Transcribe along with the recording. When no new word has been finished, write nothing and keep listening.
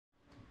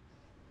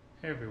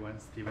Hey everyone,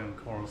 Steven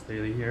Corals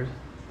Daily here.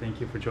 Thank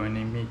you for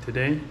joining me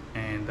today.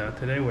 And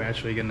today we're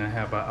actually gonna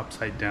have an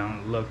upside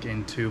down look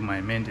into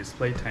my main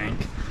display tank.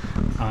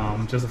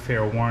 Just a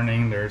fair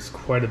warning, there's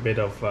quite a bit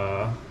of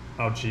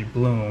algae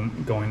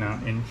bloom going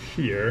on in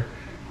here.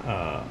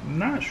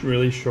 Not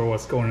really sure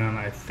what's going on.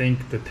 I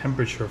think the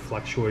temperature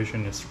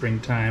fluctuation is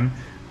springtime.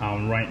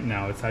 Right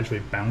now it's actually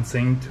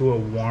bouncing to a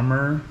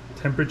warmer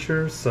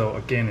temperature, so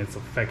again it's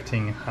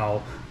affecting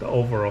how the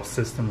overall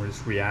system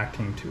is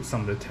reacting to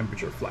some of the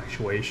temperature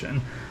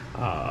fluctuation.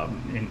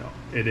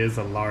 It is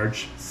a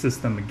large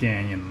system,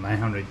 again,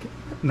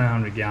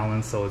 900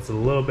 gallons, so it's a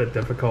little bit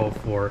difficult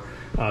for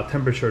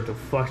temperature to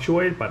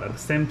fluctuate, but at the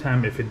same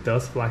time, if it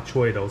does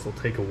fluctuate, it also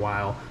take a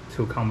while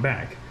to come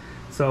back.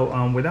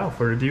 So without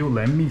further ado,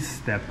 let me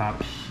step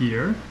up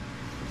here,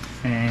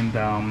 and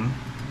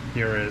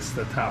here is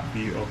the top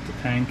view of the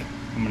tank.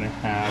 I'm gonna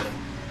have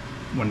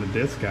one of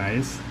these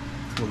guys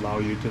to allow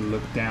you to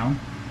look down,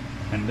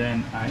 and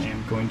then I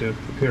am going to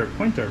prepare a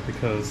pointer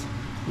because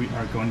we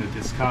are going to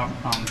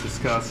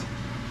discuss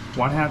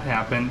what had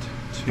happened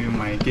to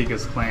my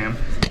Gigas Clam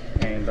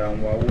and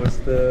what was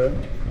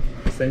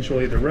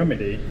essentially the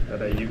remedy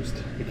that I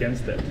used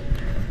against it.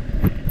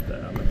 And,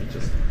 let me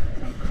just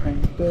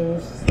crank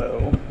this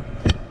so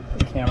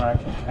the camera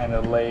can kind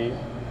of lay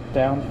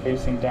down,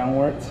 facing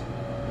downwards.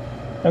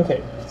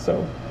 Okay,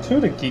 so to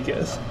the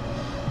Gigas.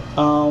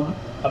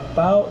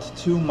 About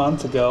 2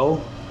 months ago,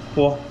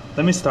 well,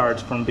 let me start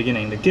from the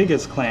beginning. The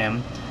Gigas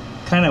Clam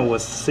kind of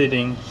was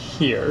sitting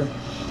here,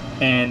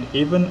 and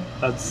even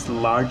as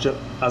large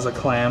as a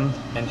clam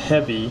and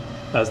heavy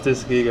as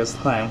this Gigas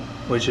Clam,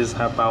 which is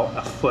about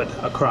a foot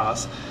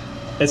across,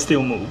 it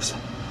still moves.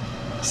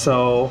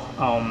 So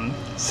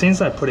since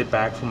I put it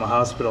back from a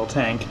hospital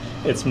tank,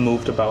 it's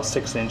moved about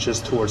 6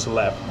 inches towards the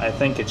left. I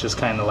think it's just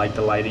kind of like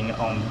the lighting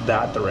on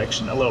that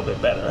direction a little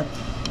bit better.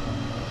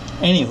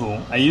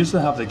 Anywho, I used to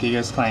have the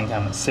Gigas Clam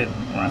kind of sitting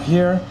right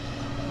here,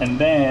 and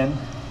then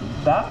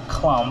that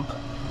clump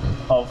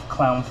of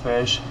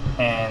clownfish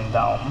and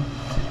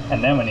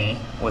anemone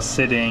was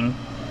sitting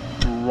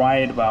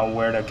right about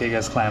where the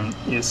Gigas Clam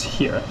is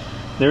here.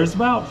 There's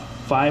about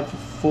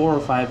 4 or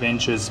 5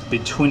 inches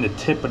between the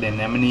tip of the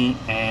anemone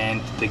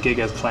and the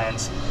Gigas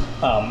Clam's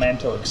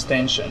mantle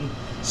extension.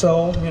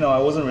 So, I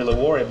wasn't really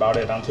worried about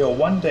it until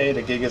one day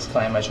the Gigas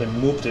Clam actually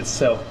moved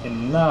itself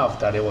enough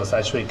that it was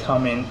actually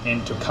coming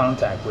into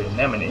contact with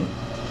anemone.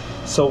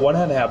 So what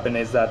had happened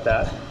is that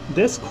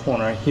this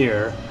corner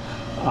here,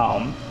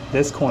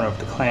 this corner of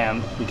the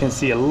clam, you can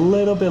see a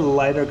little bit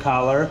lighter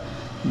color.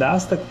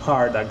 That's the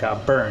part that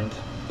got burned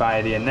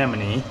by the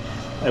anemone.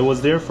 It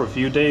was there for a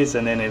few days,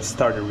 and then it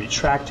started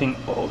retracting.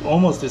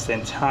 Almost this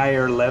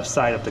entire left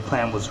side of the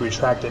clam was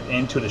retracted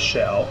into the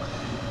shell.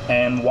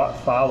 And what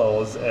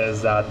follows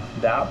is that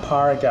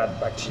part got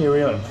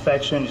bacterial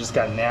infection, just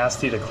got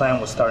nasty. The clam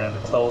was starting to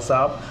close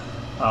up.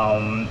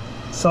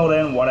 So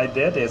then what I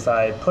did is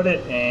I put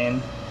it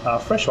in a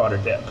freshwater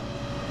dip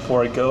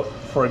for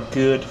a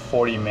good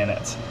 40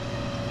 minutes.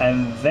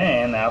 And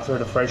then after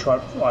the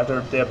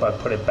freshwater dip, I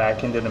put it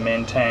back into the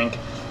main tank.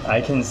 I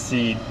can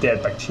see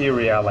dead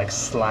bacteria like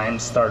slime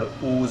start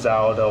to ooze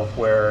out of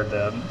where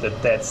the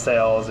dead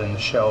cells in the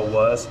shell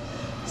was.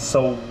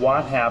 So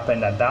what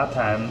happened at that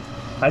time,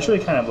 actually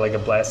kind of like a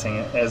blessing,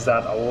 is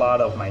that a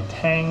lot of my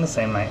tanks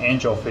and my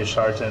angelfish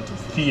started to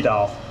feed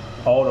off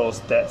all those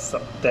dead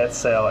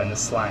cell and the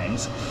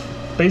slimes,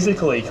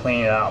 basically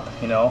clean it up.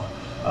 In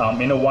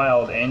the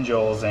wild,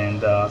 angels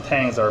and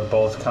tangs are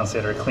both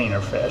considered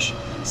cleaner fish,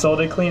 so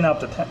they clean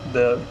up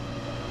the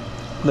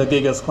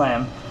Gigas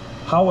Clam.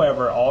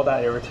 However, all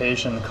that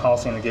irritation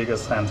causing the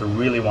Gigas Clam to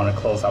really want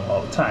to close up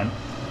all the time.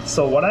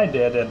 So what I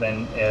did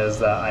then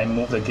is I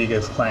moved the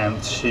Gigas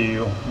Clam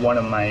to one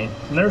of my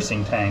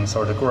nursing tanks,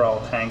 or the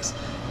grow tanks,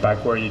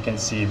 back where you can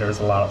see there's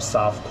a lot of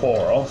soft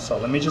coral. So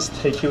let me just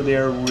take you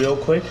there real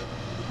quick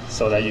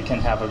so that you can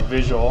have a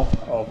visual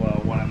of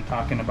what I'm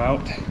talking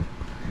about.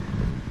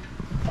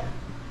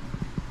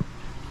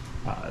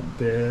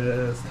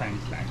 This tank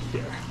back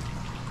here.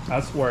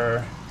 That's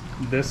where,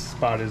 this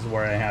spot is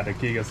where I had a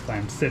Gigas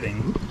Clam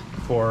sitting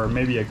for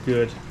maybe a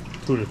good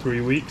 2 to 3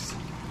 weeks,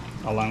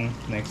 along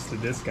next to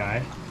this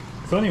guy.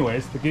 So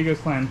anyways, the Gigas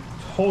Clam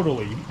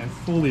totally and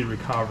fully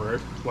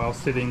recovered while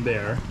sitting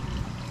there.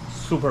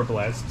 Super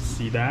blessed to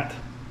see that.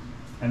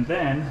 And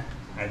then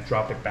I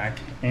drop it back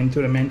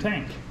into the main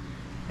tank.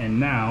 And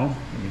now,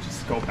 let me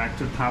just go back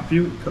to the top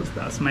view, because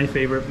that's my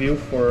favorite view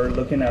for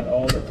looking at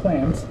all the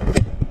clams.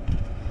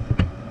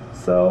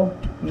 So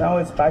now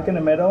it's back in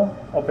the middle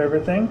of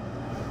everything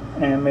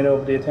and middle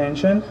of the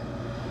attention.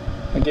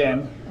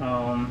 Again,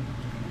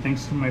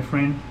 thanks to my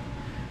friend.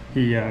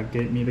 He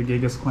gave me the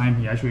Gigas Clam.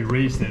 He actually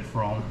raised it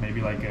from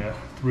maybe like a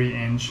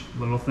 3-inch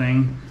little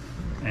thing,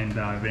 and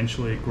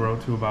eventually it grew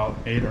to about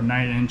 8 or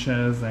 9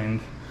 inches.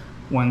 And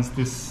once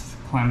this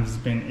clam has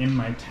been in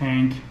my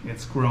tank,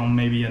 it's grown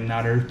maybe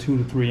another 2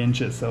 to 3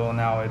 inches. So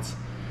now it's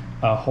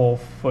a whole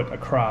foot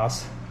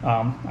across,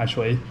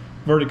 actually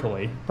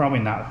vertically, probably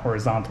not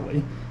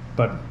horizontally.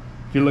 But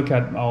if you look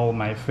at all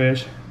my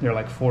fish, they're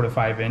like 4 to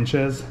 5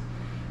 inches.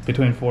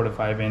 between 4 to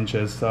 5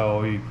 inches,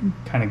 so you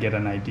kind of get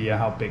an idea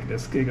how big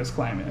this Gigas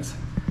Clam is.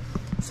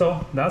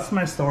 So that's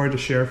my story to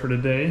share for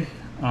today.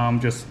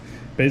 Just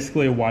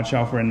basically watch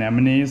out for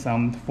anemones.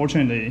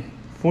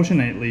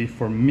 Fortunately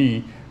for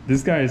me,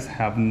 these guys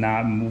have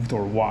not moved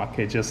or walked.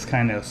 It just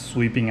kind of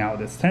sweeping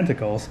out its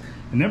tentacles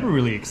and never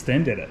really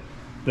extended it.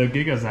 The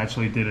Gigas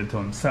actually did it to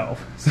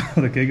himself. So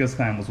the Gigas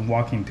Clam was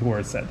walking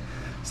towards it.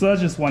 So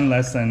that's just one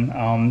lesson.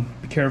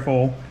 Be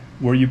careful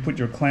where you put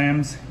your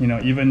clams. You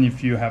know, even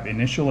if you have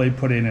initially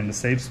put it in a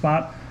safe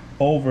spot,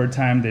 over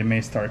time they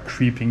may start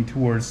creeping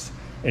towards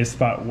a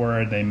spot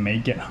where they may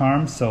get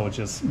harmed. So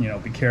just, you know,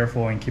 be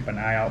careful and keep an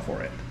eye out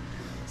for it.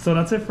 So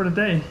that's it for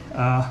today.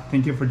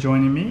 Thank you for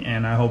joining me,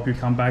 and I hope you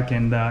come back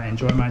and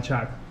enjoy my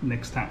chat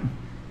next time.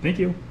 Thank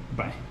you.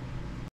 Bye.